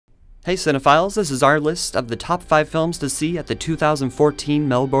Hey cinephiles, this is our list of the top 5 films to see at the 2014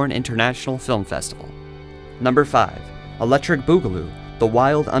 Melbourne International Film Festival. Number 5. Electric Boogaloo, the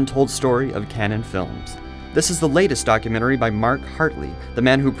wild untold story of canon films. This is the latest documentary by Mark Hartley, the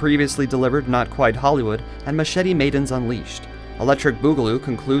man who previously delivered Not Quite Hollywood and Machete Maidens Unleashed. Electric Boogaloo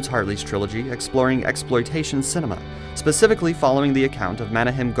concludes Hartley's trilogy exploring exploitation cinema, specifically following the account of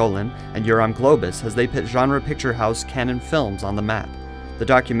Menahem Golan and Yoram Globus as they put genre picture house canon films on the map. The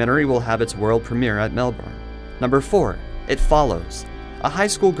documentary will have its world premiere at Melbourne. Number 4. It Follows. A high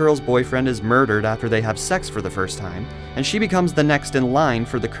school girl's boyfriend is murdered after they have sex for the first time, and she becomes the next in line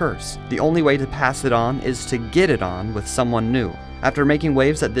for the curse. The only way to pass it on is to get it on with someone new. After making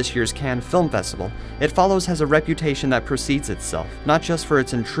waves at this year's Cannes Film Festival, It Follows has a reputation that precedes itself, not just for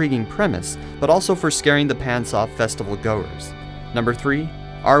its intriguing premise, but also for scaring the pants off festival goers. Number 3.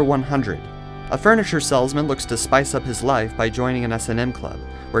 R100. A furniture salesman looks to spice up his life by joining an S&M club,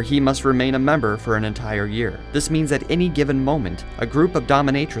 where he must remain a member for an entire year. This means at any given moment, a group of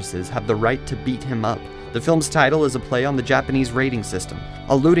dominatrices have the right to beat him up. The film's title is a play on the Japanese rating system,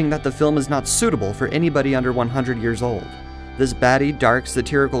 alluding that the film is not suitable for anybody under 100 years old. This batty, dark,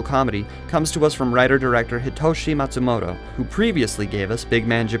 satirical comedy comes to us from writer-director Hitoshi Matsumoto, who previously gave us Big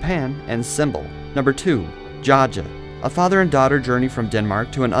Man Japan and Symbol. Number 2. Jauja. A father and daughter journey from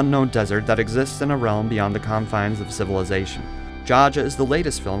Denmark to an unknown desert that exists in a realm beyond the confines of civilization. Jauja is the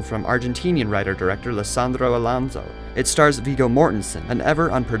latest film from Argentinian writer-director Lisandro Alonso. It stars Viggo Mortensen, an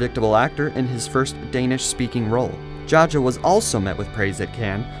ever-unpredictable actor in his first Danish-speaking role. Jauja was also met with praise at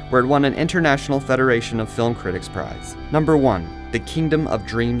Cannes, where it won an International Federation of Film Critics Prize. Number 1. The Kingdom of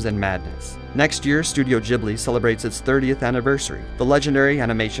Dreams and Madness. Next year, Studio Ghibli celebrates its 30th anniversary. The legendary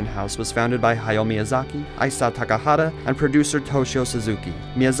animation house was founded by Hayao Miyazaki, Isao Takahata, and producer Toshio Suzuki.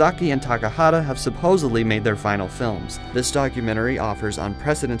 Miyazaki and Takahata have supposedly made their final films. This documentary offers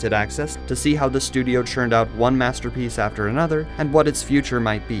unprecedented access to see how the studio churned out one masterpiece after another and what its future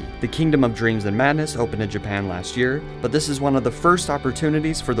might be. The Kingdom of Dreams and Madness opened in Japan last year, but this is one of the first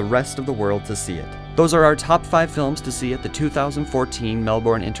opportunities for the rest of the world to see it. Those are our top 5 films to see at the 2014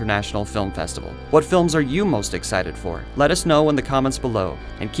 Melbourne International Film Festival. What films are you most excited for? Let us know in the comments below,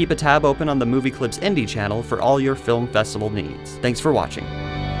 and keep a tab open on the Movie Clips Indie channel for all your film festival needs. Thanks for watching.